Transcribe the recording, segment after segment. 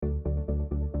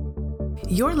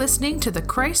You're listening to the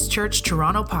Christ Church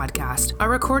Toronto podcast, a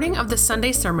recording of the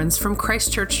Sunday sermons from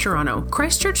Christ Church Toronto.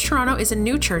 Christ Church Toronto is a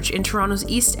new church in Toronto's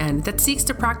East End that seeks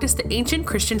to practice the ancient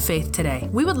Christian faith today.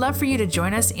 We would love for you to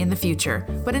join us in the future,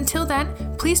 but until then,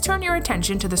 please turn your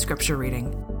attention to the scripture reading.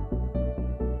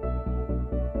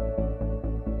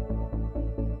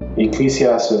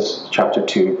 Ecclesiastes chapter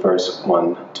 2, verse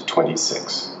 1 to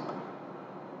 26.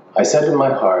 I said in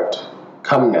my heart,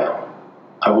 "Come now,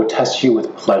 I will test you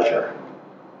with pleasure.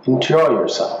 Enjoy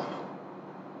yourself."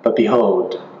 But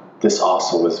behold, this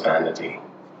also is vanity.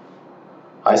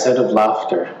 I said of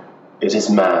laughter, "It is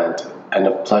mad," and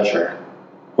of pleasure,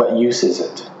 "What use is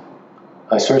it?"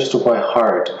 I searched with my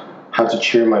heart how to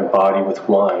cheer my body with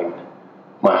wine,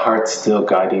 my heart still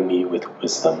guiding me with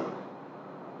wisdom.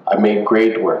 I made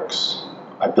great works.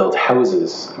 I built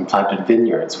houses and planted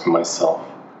vineyards for myself.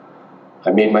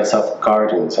 I made myself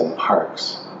gardens and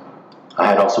parks. I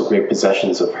had also great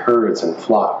possessions of herds and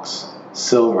flocks,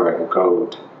 silver and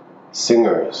gold,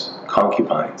 singers,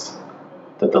 concubines,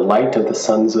 the delight of the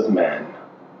sons of man.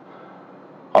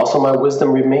 Also my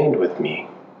wisdom remained with me,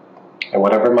 and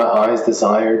whatever my eyes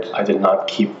desired, I did not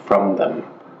keep from them.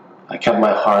 I kept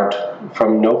my heart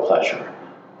from no pleasure,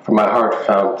 for my heart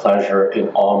found pleasure in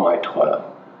all my toil,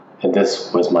 and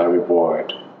this was my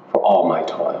reward for all my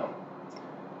toil.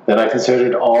 Then I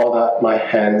considered all that my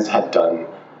hands had done,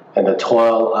 and the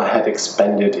toil I had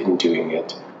expended in doing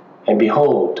it. And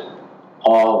behold,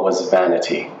 all was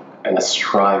vanity, and a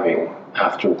striving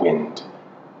after wind,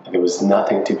 and there was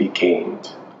nothing to be gained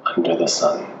under the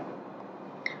sun.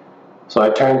 So I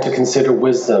turned to consider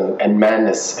wisdom and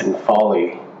madness and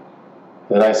folly.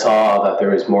 Then I saw that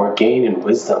there is more gain in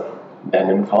wisdom than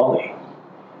in folly.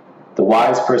 The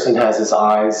wise person has his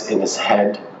eyes in his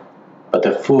head, but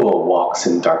the fool walks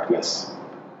in darkness.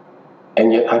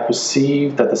 And yet I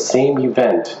perceive that the same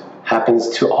event happens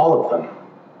to all of them.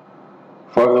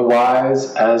 For of the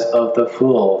wise as of the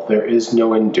fool there is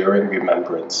no enduring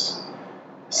remembrance,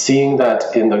 seeing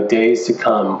that in the days to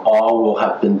come all will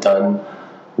have been done,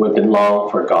 will have been long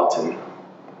forgotten.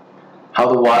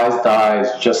 How the wise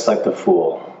dies just like the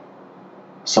fool.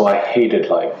 So I hated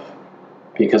life,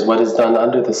 because what is done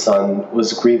under the sun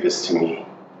was grievous to me,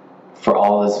 for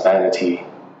all is vanity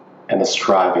and a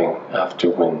striving after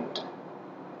wind.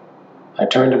 I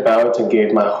turned about and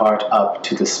gave my heart up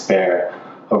to despair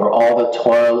over all the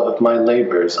toil of my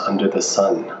labors under the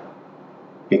sun,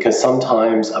 because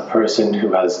sometimes a person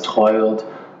who has toiled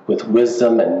with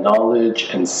wisdom and knowledge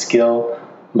and skill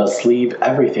must leave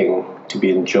everything to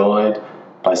be enjoyed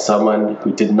by someone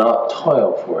who did not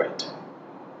toil for it.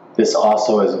 This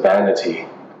also is vanity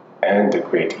and a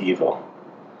great evil.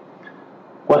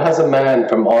 What has a man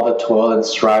from all the toil and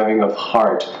striving of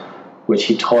heart which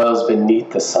he toils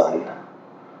beneath the sun?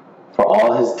 For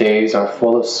all his days are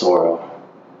full of sorrow,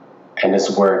 and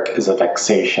his work is a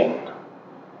vexation.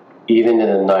 Even in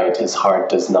the night his heart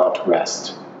does not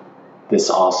rest. This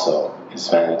also is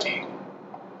vanity.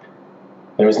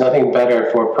 There is nothing better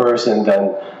for a person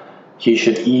than he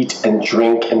should eat and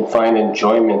drink and find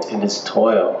enjoyment in his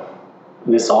toil.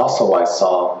 This also I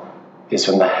saw is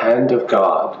from the hand of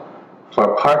God, for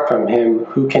apart from him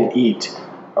who can eat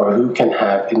or who can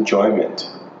have enjoyment?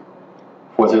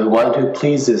 For to the one who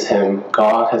pleases him,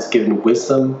 God has given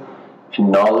wisdom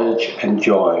and knowledge and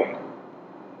joy.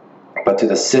 But to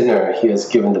the sinner he has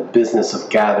given the business of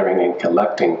gathering and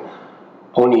collecting,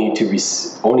 only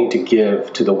to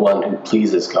give to the one who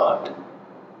pleases God.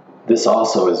 This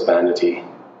also is vanity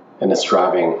and a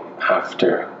striving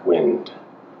after wind.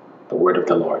 The word of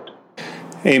the Lord.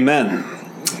 Amen.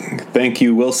 Thank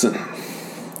you, Wilson.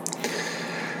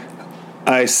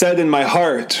 I said in my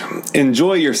heart,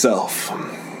 "Enjoy yourself."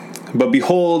 But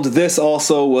behold, this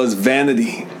also was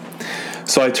vanity.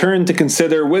 So I turned to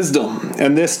consider wisdom,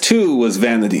 and this too was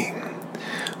vanity.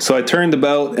 So I turned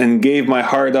about and gave my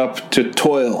heart up to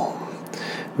toil.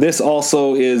 This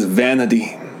also is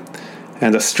vanity,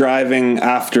 and a striving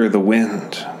after the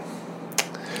wind.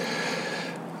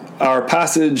 Our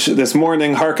passage this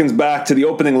morning harkens back to the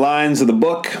opening lines of the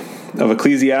book of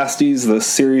Ecclesiastes, the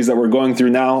series that we're going through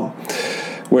now,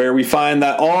 where we find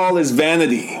that all is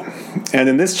vanity. And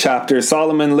in this chapter,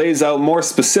 Solomon lays out more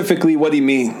specifically what he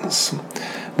means.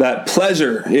 That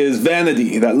pleasure is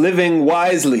vanity, that living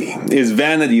wisely is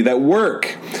vanity, that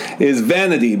work is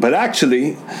vanity. But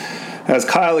actually, as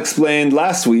Kyle explained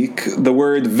last week, the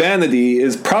word vanity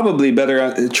is probably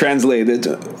better translated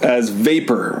as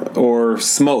vapor or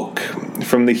smoke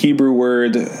from the Hebrew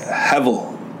word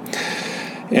hevel.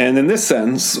 And in this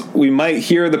sense, we might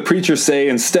hear the preacher say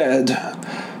instead,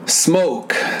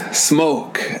 smoke,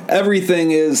 smoke,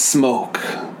 everything is smoke.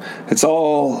 It's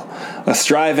all a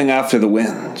striving after the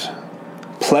wind.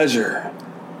 Pleasure,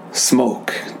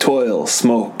 smoke, toil,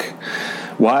 smoke.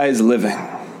 Wise living,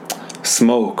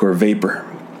 smoke or vapor.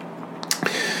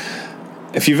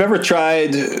 If you've ever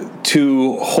tried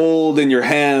to hold in your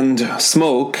hand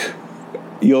smoke,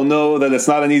 you'll know that it's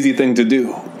not an easy thing to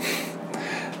do.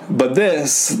 But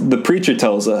this, the preacher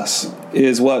tells us,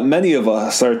 is what many of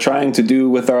us are trying to do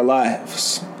with our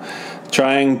lives.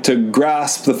 Trying to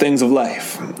grasp the things of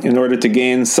life in order to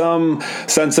gain some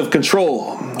sense of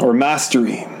control or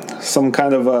mastery, some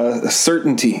kind of a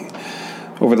certainty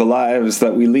over the lives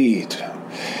that we lead.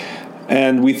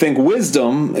 And we think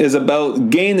wisdom is about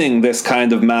gaining this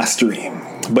kind of mastery.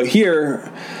 But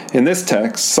here, in this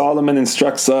text, Solomon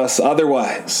instructs us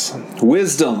otherwise.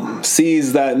 Wisdom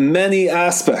sees that many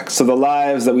aspects of the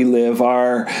lives that we live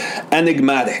are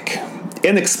enigmatic,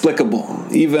 inexplicable,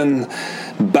 even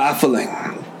baffling,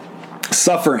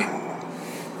 suffering.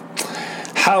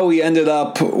 How we ended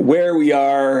up where we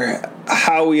are,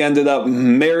 how we ended up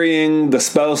marrying the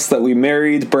spouse that we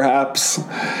married, perhaps.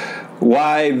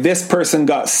 Why this person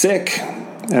got sick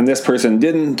and this person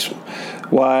didn't.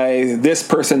 Why this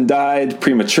person died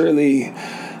prematurely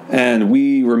and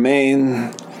we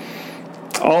remain.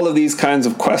 All of these kinds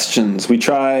of questions. We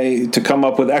try to come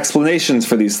up with explanations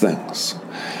for these things.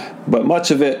 But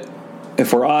much of it,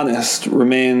 if we're honest,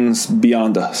 remains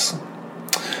beyond us.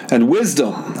 And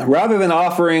wisdom, rather than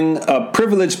offering a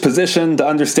privileged position to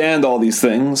understand all these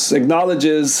things,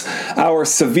 acknowledges our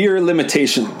severe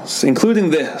limitations,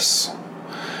 including this,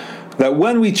 that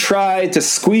when we try to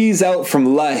squeeze out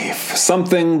from life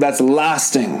something that's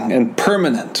lasting and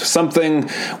permanent, something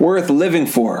worth living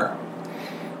for,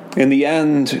 in the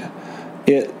end,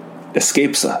 it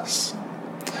escapes us.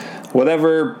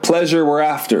 Whatever pleasure we're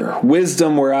after,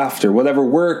 wisdom we're after, whatever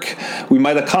work we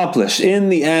might accomplish, in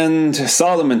the end,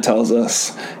 Solomon tells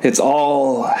us, it's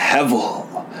all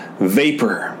hevel,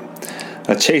 vapor,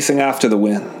 a chasing after the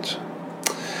wind.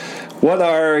 What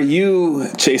are you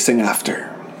chasing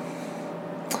after?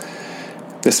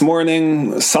 This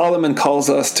morning, Solomon calls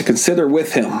us to consider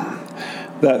with him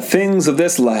that things of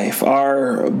this life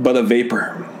are but a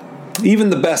vapor, even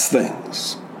the best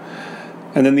things.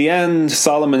 And in the end,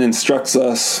 Solomon instructs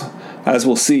us, as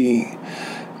we'll see,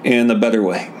 in a better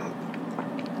way.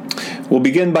 We'll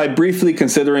begin by briefly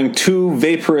considering two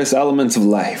vaporous elements of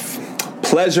life: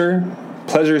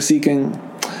 pleasure seeking,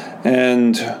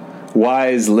 and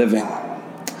wise living,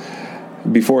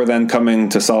 before then coming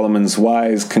to Solomon's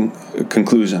wise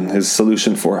conclusion, his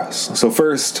solution for us. So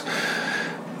first,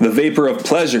 the vapor of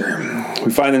pleasure.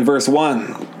 We find in verse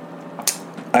 1,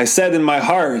 I said in my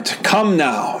heart, come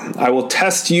now, I will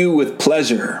test you with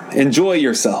pleasure. Enjoy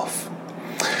yourself.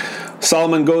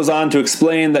 Solomon goes on to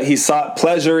explain that he sought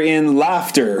pleasure in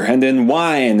laughter and in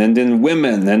wine and in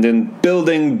women and in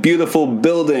building beautiful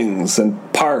buildings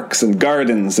and parks and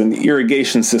gardens and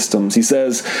irrigation systems. He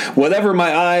says, whatever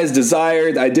my eyes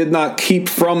desired, I did not keep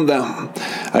from them.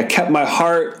 I kept my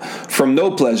heart from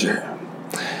no pleasure.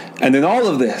 And in all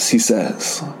of this, he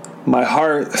says, my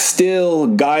heart still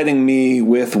guiding me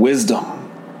with wisdom.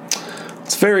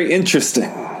 It's very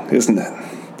interesting, isn't it?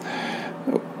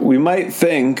 We might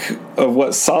think of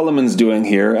what Solomon's doing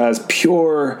here as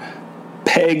pure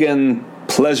pagan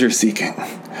pleasure seeking.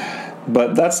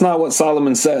 But that's not what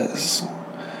Solomon says.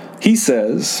 He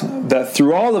says that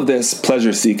through all of this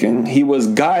pleasure seeking, he was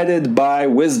guided by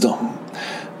wisdom.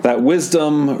 That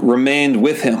wisdom remained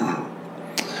with him.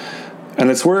 And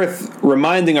it's worth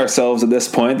reminding ourselves at this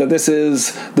point that this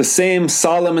is the same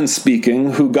Solomon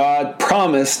speaking who God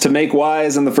promised to make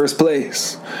wise in the first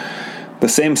place. The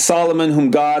same Solomon whom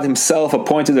God himself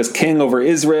appointed as king over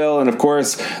Israel. And of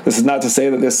course, this is not to say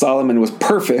that this Solomon was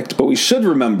perfect, but we should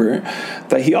remember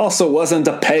that he also wasn't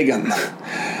a pagan.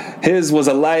 His was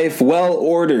a life well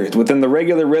ordered within the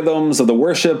regular rhythms of the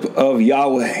worship of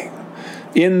Yahweh.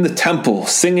 In the temple,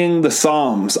 singing the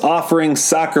psalms, offering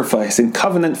sacrifice in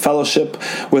covenant fellowship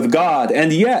with God.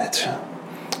 And yet,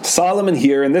 Solomon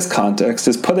here in this context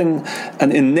is putting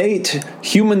an innate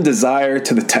human desire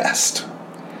to the test.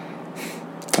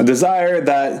 A desire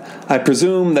that I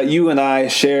presume that you and I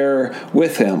share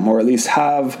with him, or at least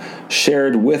have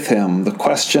shared with him. The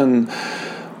question,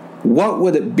 what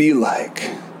would it be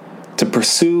like to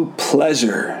pursue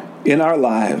pleasure in our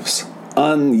lives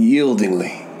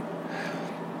unyieldingly?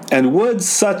 And would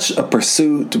such a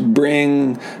pursuit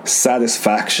bring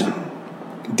satisfaction?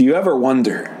 Do you ever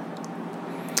wonder?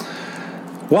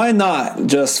 Why not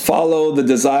just follow the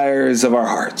desires of our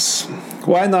hearts?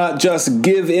 Why not just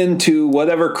give in to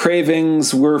whatever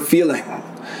cravings we're feeling?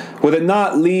 Would it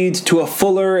not lead to a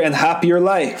fuller and happier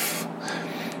life?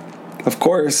 Of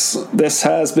course, this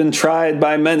has been tried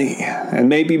by many, and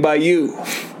maybe by you,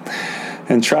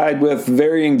 and tried with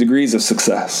varying degrees of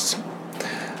success.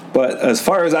 But as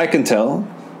far as I can tell,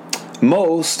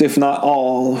 most, if not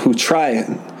all, who try it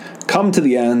come to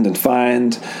the end and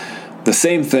find the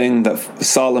same thing that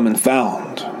Solomon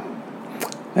found.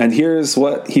 And here's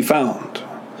what he found.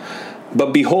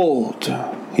 But behold,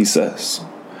 he says,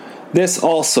 this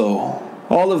also,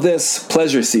 all of this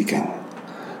pleasure-seeking,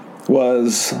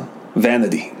 was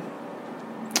vanity.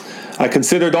 I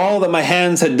considered all that my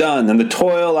hands had done, and the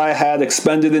toil I had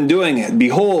expended in doing it.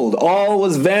 Behold, all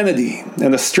was vanity,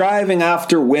 and a striving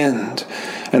after wind,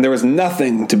 and there was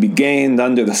nothing to be gained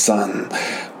under the sun.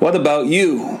 What about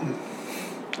you?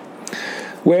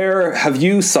 Where have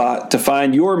you sought to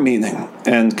find your meaning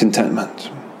and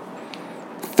contentment?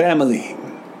 Family,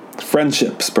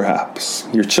 friendships perhaps,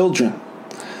 your children,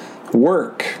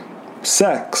 work,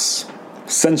 sex,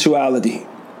 sensuality,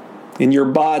 in your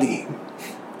body,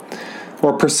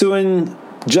 or pursuing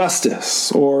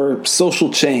justice or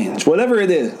social change, whatever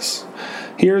it is.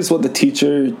 Here's what the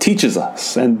teacher teaches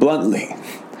us, and bluntly.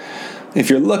 If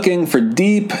you're looking for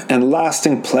deep and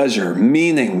lasting pleasure,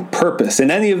 meaning, purpose in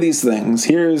any of these things,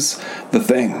 here's the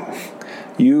thing.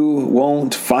 You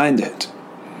won't find it.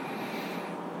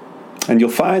 And you'll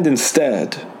find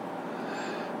instead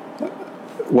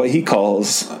what he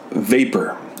calls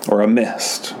vapor or a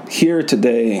mist, here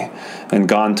today and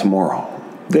gone tomorrow.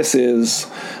 This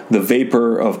is the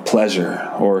vapor of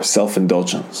pleasure or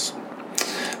self-indulgence.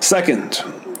 Second,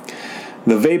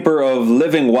 the vapor of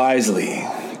living wisely.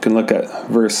 You can look at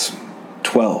verse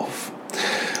 12.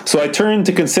 So I turned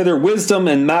to consider wisdom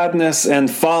and madness and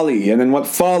folly. And in what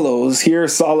follows, here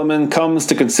Solomon comes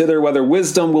to consider whether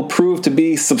wisdom will prove to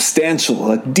be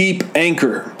substantial, a deep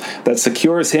anchor that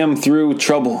secures him through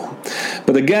trouble.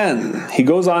 But again, he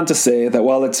goes on to say that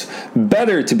while it's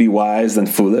better to be wise than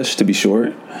foolish, to be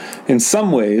sure, in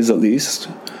some ways at least,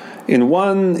 in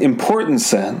one important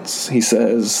sense, he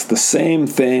says, the same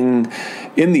thing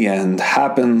in the end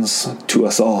happens to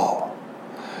us all.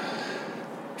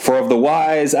 For of the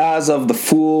wise as of the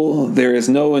fool there is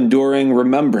no enduring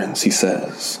remembrance, he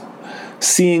says.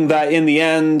 Seeing that in the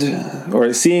end,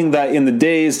 or seeing that in the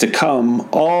days to come,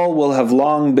 all will have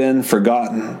long been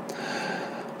forgotten.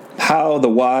 How the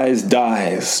wise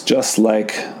dies, just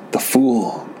like the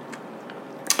fool.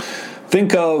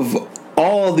 Think of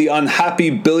all the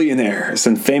unhappy billionaires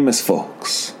and famous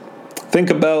folks. Think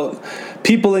about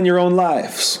people in your own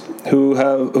lives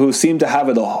who seem to have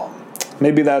it all.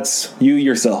 Maybe that's you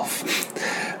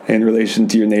yourself in relation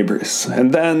to your neighbors.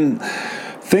 And then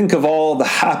think of all the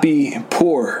happy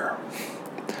poor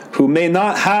who may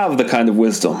not have the kind of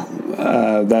wisdom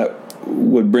that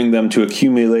would bring them to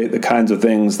accumulate the kinds of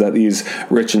things that these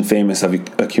rich and famous have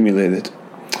accumulated.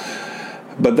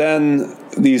 But then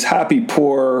these happy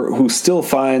poor who still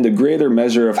find a greater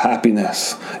measure of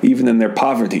happiness even in their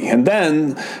poverty. And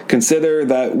then consider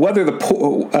that whether the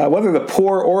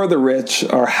poor or the rich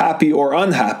are happy or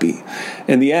unhappy,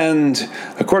 in the end,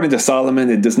 according to Solomon,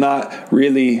 it does not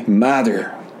really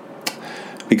matter.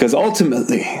 Because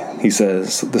ultimately, he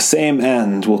says, the same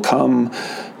end will come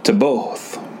to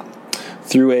both.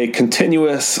 Through a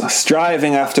continuous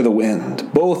striving after the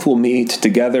wind, both will meet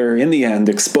together in the end,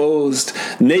 exposed,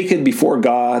 naked before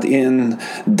God in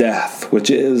death, which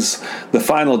is the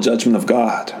final judgment of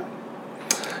God.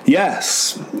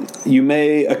 Yes, you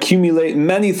may accumulate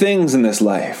many things in this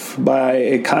life by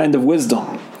a kind of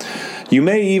wisdom. You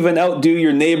may even outdo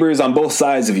your neighbors on both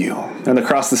sides of you and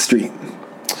across the street.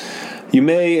 You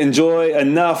may enjoy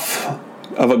enough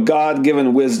of a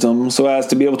God-given wisdom so as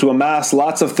to be able to amass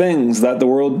lots of things that the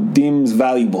world deems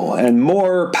valuable, and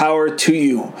more power to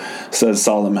you, says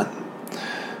Solomon.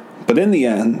 But in the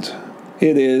end,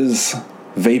 it is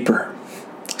vapor,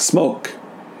 smoke.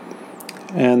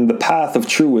 And the path of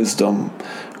true wisdom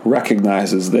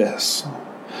recognizes this,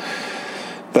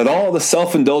 that all the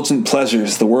self-indulgent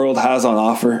pleasures the world has on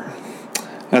offer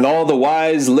and all the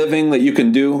wise living that you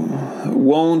can do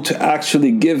won't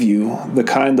actually give you the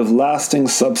kind of lasting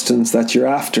substance that you're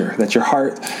after, that your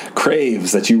heart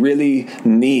craves, that you really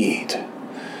need.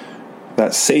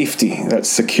 That safety, that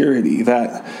security,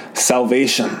 that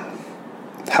salvation,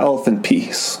 health and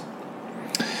peace.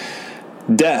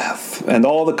 Death and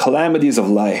all the calamities of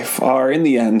life are in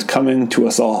the end coming to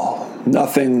us all.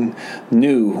 Nothing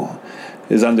new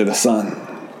is under the sun.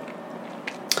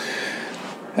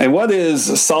 And what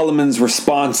is Solomon's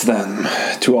response then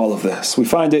to all of this? We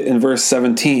find it in verse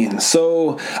 17.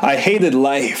 So I hated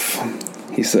life,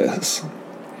 he says,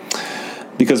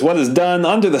 because what is done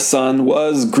under the sun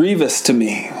was grievous to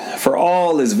me, for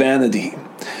all is vanity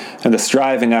and a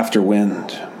striving after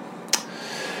wind.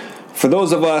 For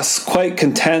those of us quite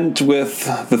content with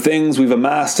the things we've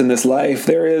amassed in this life,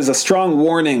 there is a strong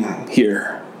warning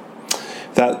here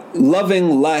that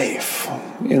loving life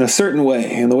in a certain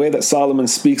way, in the way that Solomon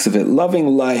speaks of it,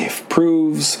 loving life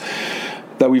proves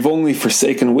that we've only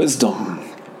forsaken wisdom.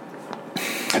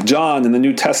 John in the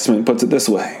New Testament puts it this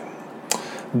way: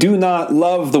 do not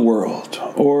love the world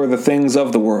or the things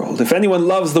of the world. If anyone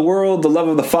loves the world, the love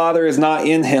of the Father is not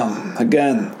in him.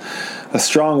 Again, a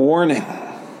strong warning.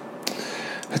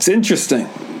 It's interesting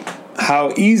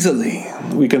how easily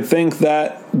we can think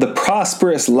that the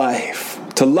prosperous life,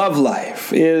 to love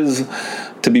life, is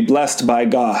to be blessed by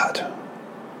God.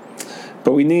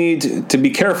 But we need to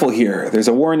be careful here. There's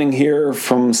a warning here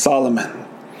from Solomon.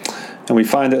 And we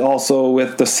find it also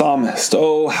with the psalmist.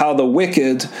 Oh, how the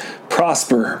wicked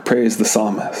prosper, prays the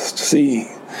psalmist. See,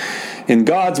 in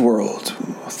God's world,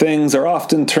 things are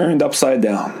often turned upside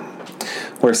down.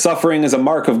 Where suffering is a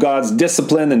mark of God's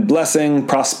discipline and blessing,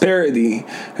 prosperity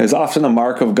is often a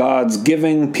mark of God's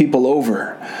giving people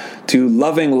over to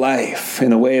loving life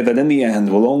in a way that in the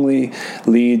end will only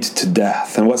lead to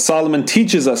death. And what Solomon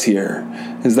teaches us here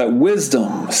is that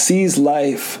wisdom sees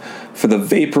life for the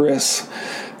vaporous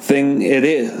thing it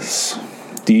is.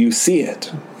 Do you see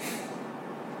it?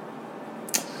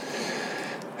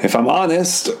 If I'm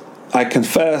honest, I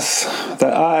confess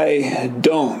that I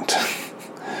don't.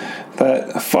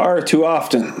 That far too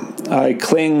often I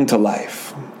cling to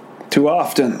life. Too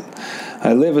often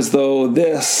I live as though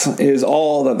this is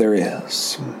all that there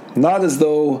is. Not as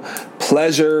though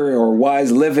pleasure or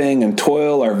wise living and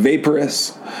toil are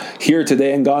vaporous, here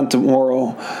today and gone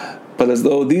tomorrow, but as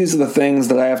though these are the things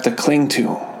that I have to cling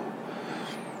to.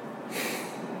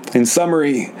 In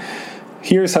summary,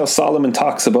 here's how Solomon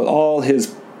talks about all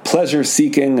his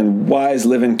pleasure-seeking and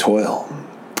wise-living toil.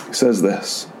 He says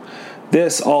this: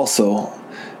 this also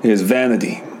is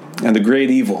vanity and a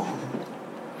great evil.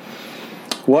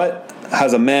 What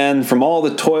has a man from all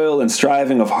the toil and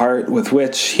striving of heart with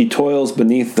which he toils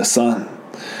beneath the sun?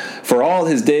 For all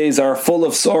his days are full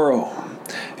of sorrow,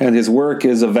 and his work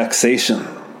is a vexation.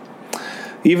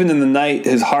 Even in the night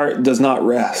his heart does not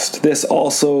rest. This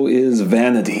also is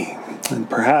vanity. And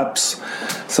perhaps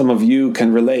some of you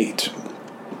can relate.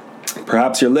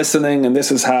 Perhaps you're listening and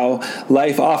this is how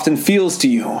life often feels to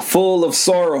you, full of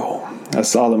sorrow,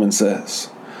 as Solomon says.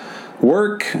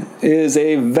 Work is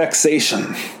a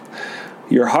vexation.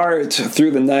 Your heart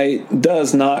through the night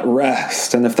does not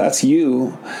rest. And if that's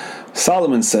you,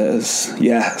 Solomon says,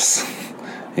 yes,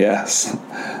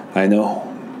 I know.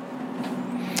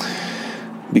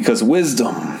 Because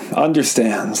wisdom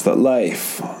understands that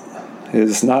life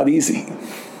is not easy,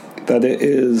 that it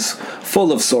is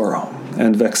full of sorrow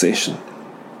and vexation.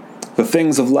 The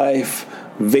things of life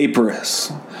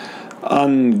vaporous,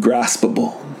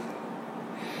 ungraspable.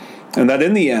 And that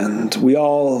in the end, we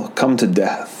all come to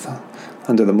death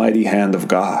under the mighty hand of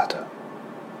God.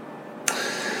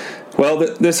 Well,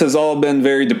 this has all been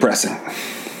very depressing.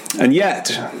 And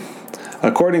yet,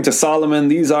 according to Solomon,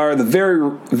 these are the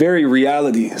very, very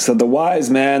realities that the wise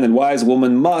man and wise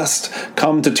woman must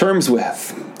come to terms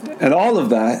with. And all of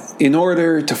that in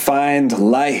order to find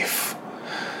life.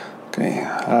 Okay,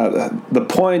 the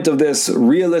point of this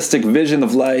realistic vision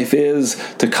of life is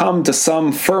to come to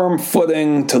some firm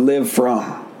footing to live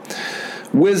from.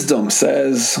 Wisdom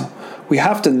says we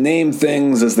have to name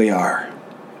things as they are,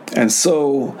 and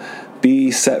so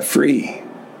be set free.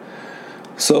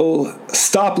 So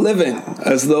stop living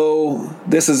as though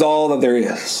this is all that there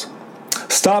is.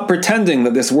 Stop pretending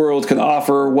that this world can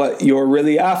offer what you're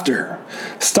really after.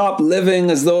 Stop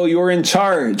living as though you're in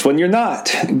charge when you're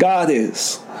not. God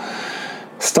is.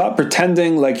 Stop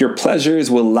pretending like your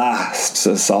pleasures will last,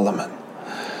 says Solomon.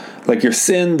 Like your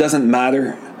sin doesn't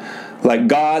matter. Like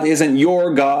God isn't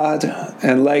your God.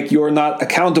 And like you're not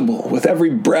accountable with every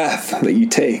breath that you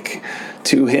take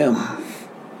to Him.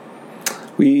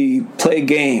 We play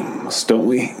games, don't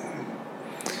we?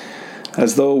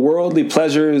 As though worldly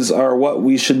pleasures are what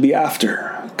we should be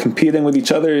after, competing with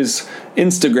each other's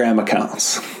Instagram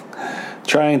accounts,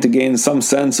 trying to gain some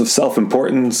sense of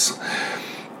self-importance.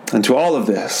 And to all of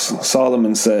this,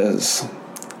 Solomon says,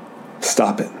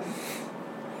 stop it.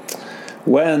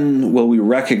 When will we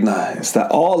recognize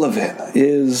that all of it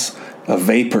is a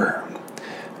vapor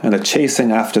and a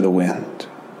chasing after the wind?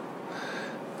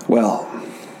 Well,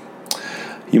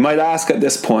 you might ask at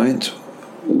this point,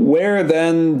 where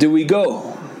then do we go?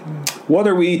 What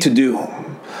are we to do?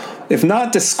 If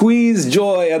not to squeeze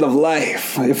joy out of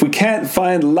life, if we can't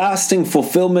find lasting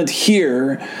fulfillment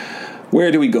here,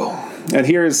 where do we go? And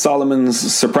here's Solomon's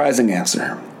surprising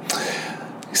answer.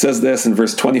 He says this in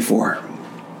verse 24.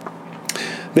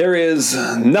 There is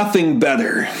nothing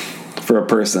better for a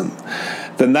person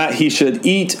than that he should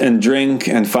eat and drink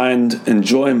and find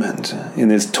enjoyment in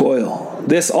his toil.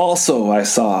 This also I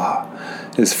saw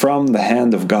is from the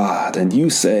hand of God. And you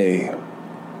say,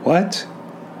 what?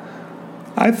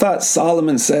 I thought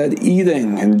Solomon said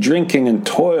eating and drinking and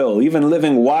toil, even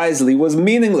living wisely, was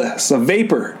meaningless, a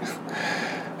vapor.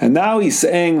 And now he's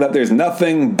saying that there's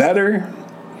nothing better?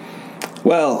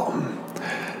 Well,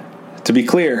 to be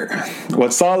clear,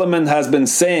 what Solomon has been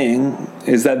saying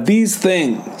is that these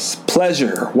things,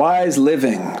 pleasure, wise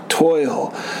living,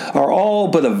 toil, are all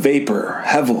but a vapor,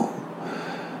 hevel.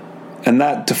 And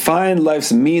that to find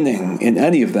life's meaning in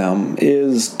any of them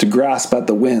is to grasp at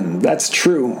the wind. That's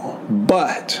true.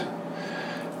 But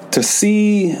to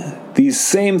see these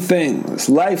same things,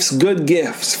 life's good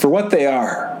gifts, for what they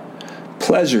are,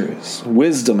 pleasures,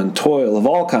 wisdom, and toil of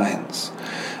all kinds,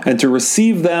 and to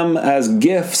receive them as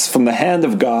gifts from the hand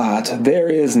of God, there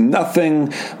is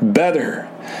nothing better,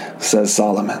 says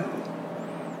Solomon.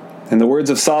 In the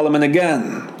words of Solomon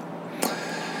again,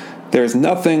 there is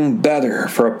nothing better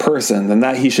for a person than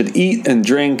that he should eat and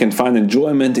drink and find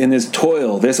enjoyment in his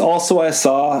toil. This also I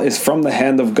saw is from the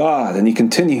hand of God. And he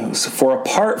continues, for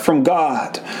apart from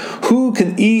God, who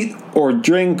can eat or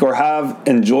drink or have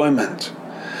enjoyment?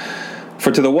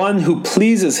 For to the one who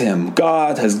pleases him,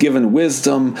 God has given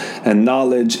wisdom and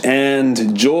knowledge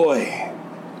and joy.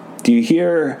 Do you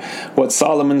hear what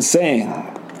Solomon's saying?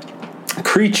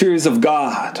 Creatures of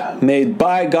God, made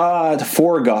by God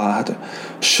for God,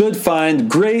 should find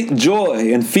great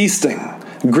joy in feasting,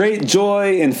 great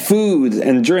joy in food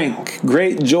and drink,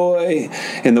 great joy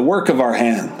in the work of our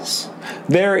hands.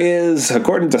 There is,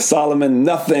 according to Solomon,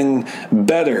 nothing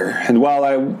better. And while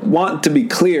I want to be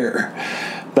clear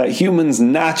that humans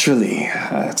naturally,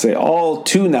 I'd say all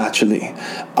too naturally,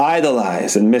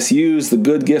 idolize and misuse the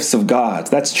good gifts of God,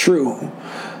 that's true.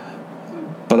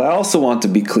 But I also want to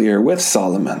be clear with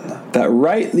Solomon that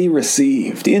rightly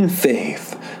received in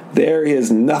faith, there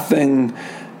is nothing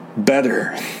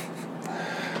better.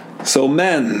 So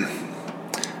men,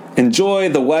 enjoy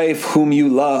the wife whom you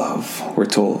love, we're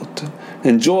told.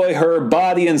 Enjoy her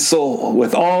body and soul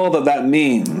with all that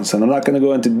means. And I'm not going to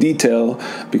go into detail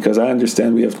because I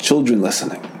understand we have children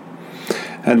listening.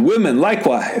 And women,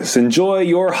 likewise, enjoy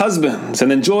your husbands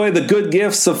and enjoy the good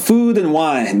gifts of food and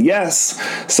wine. Yes,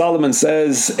 Solomon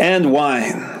says, and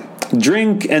wine.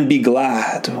 Drink and be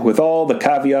glad, with all the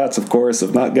caveats, of course,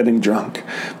 of not getting drunk.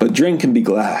 But drink and be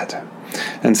glad.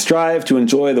 And strive to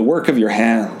enjoy the work of your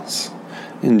hands.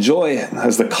 Enjoy it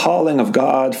as the calling of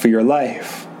God for your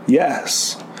life.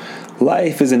 Yes,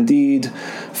 life is indeed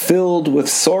filled with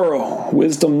sorrow.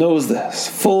 Wisdom knows this.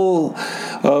 Full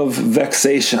of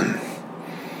vexation.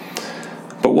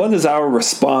 But what is our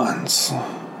response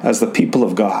as the people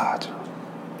of God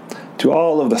to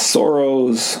all of the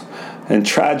sorrows and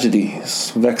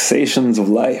tragedies, vexations of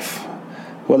life?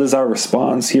 What is our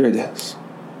response? Here it is.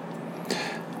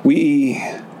 We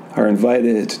are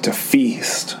invited to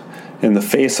feast in the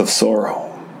face of sorrow.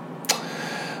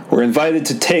 We're invited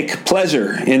to take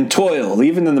pleasure in toil,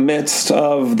 even in the midst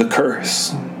of the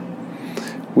curse.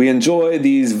 We enjoy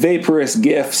these vaporous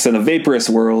gifts in a vaporous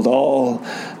world, all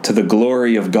to the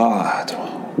glory of God.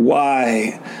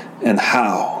 Why and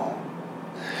how?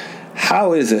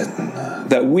 How is it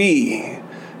that we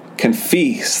can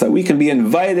feast, that we can be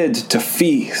invited to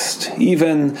feast,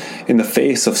 even in the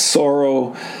face of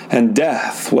sorrow and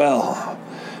death? Well,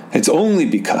 it's only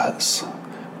because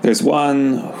there's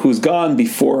one who's gone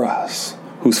before us,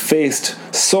 who's faced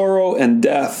sorrow and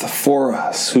death for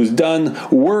us, who's done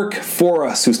work for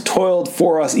us, who's toiled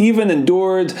for us, even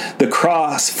endured the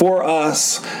cross for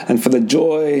us and for the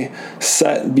joy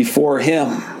set before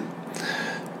him.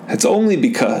 It's only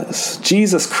because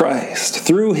Jesus Christ,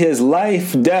 through his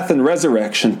life, death, and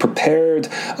resurrection, prepared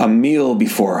a meal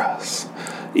before us,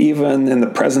 even in the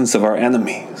presence of our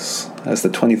enemies, as the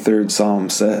 23rd Psalm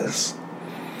says.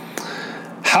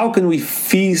 How can we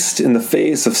feast in the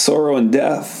face of sorrow and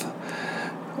death?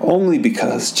 Only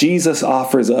because Jesus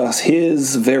offers us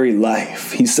his very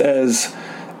life. He says,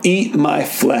 eat my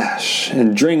flesh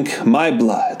and drink my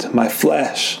blood. My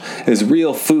flesh is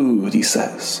real food, he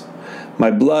says.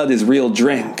 My blood is real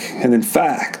drink. And in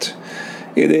fact,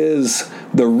 it is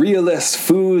the realest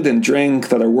food and drink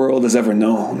that our world has ever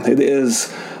known. It is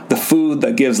the food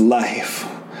that gives life.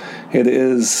 It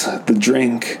is the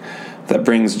drink that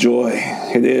brings joy.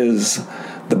 It is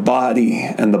the body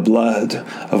and the blood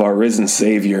of our risen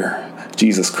Savior,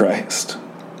 Jesus Christ.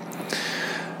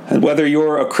 And whether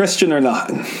you're a Christian or not,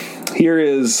 here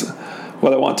is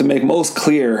what I want to make most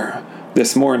clear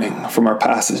this morning from our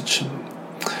passage.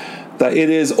 that it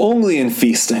is only in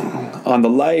feasting on the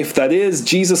life that is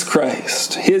Jesus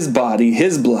Christ, his body,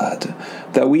 his blood,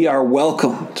 that we are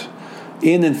welcomed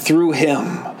in and through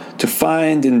him to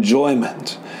find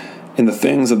enjoyment in the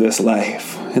things of this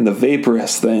life, in the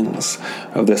vaporous things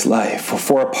of this life.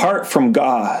 For apart from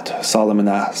God, Solomon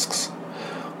asks,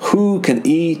 who can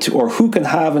eat or who can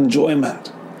have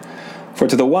enjoyment? For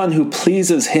to the one who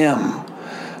pleases him,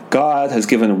 God has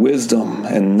given wisdom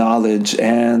and knowledge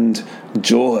and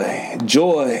joy.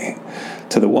 Joy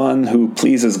to the one who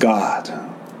pleases God.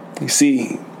 You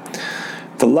see,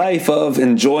 the life of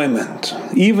enjoyment,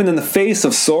 even in the face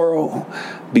of sorrow,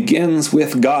 begins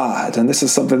with God. And this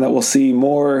is something that we'll see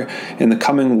more in the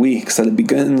coming weeks, that it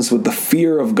begins with the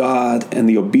fear of God and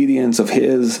the obedience of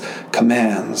his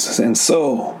commands. And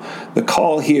so the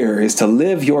call here is to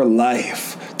live your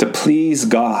life to please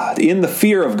God in the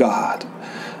fear of God.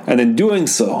 And in doing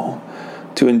so,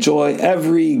 to enjoy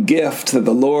every gift that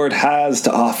the Lord has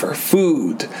to offer: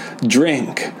 food,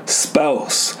 drink,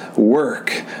 spouse,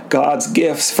 work, God's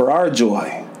gifts for our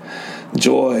joy.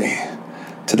 Joy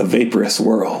to the vaporous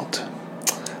world.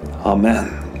 Amen.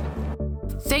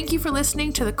 Thank you for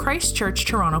listening to the Christ Church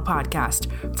Toronto podcast.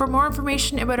 For more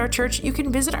information about our church, you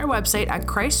can visit our website at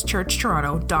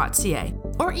christchurchtoronto.ca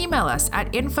or email us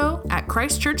at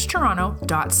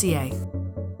info@christchurchtoronto.ca.